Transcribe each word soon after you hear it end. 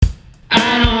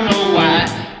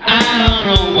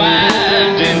don't know why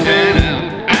I didn't pan out.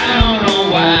 I don't know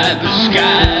why the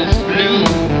sky's blue.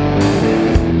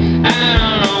 I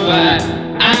don't know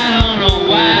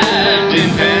why I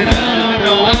didn't pan out.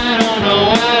 I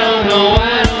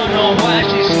don't know why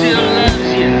she still loves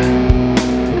you.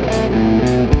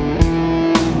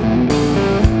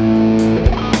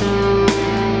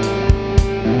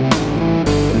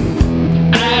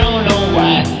 I don't know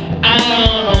why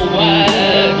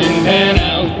I didn't pan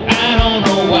out. I don't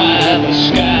know why the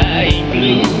sky ain't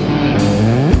blue.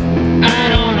 I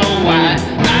don't know why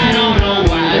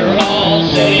all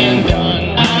said and done.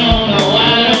 I don't know why.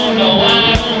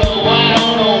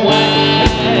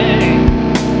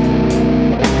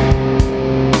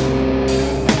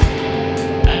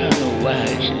 I don't know why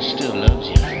she still loves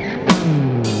you.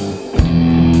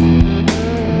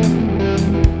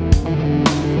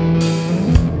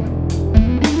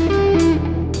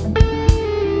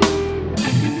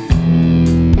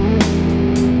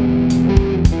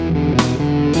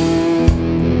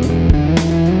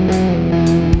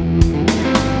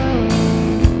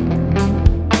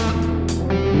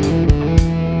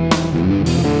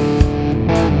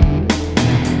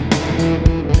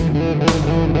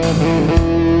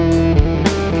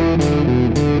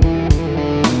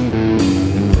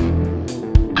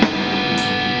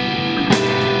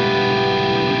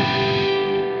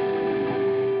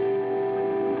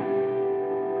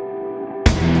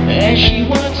 As she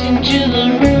walks into the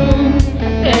room,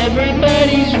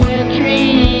 everybody's wet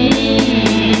dreams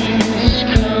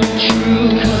come true.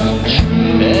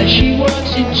 As she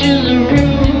walks into the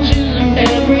room,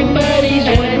 everybody's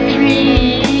wet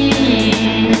dreams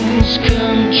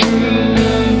come true.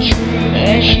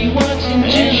 As she walks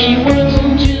into the room,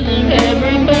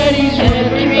 everybody's wet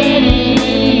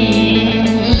dreams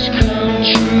come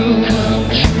true.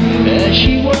 As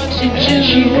she walks into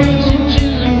the room.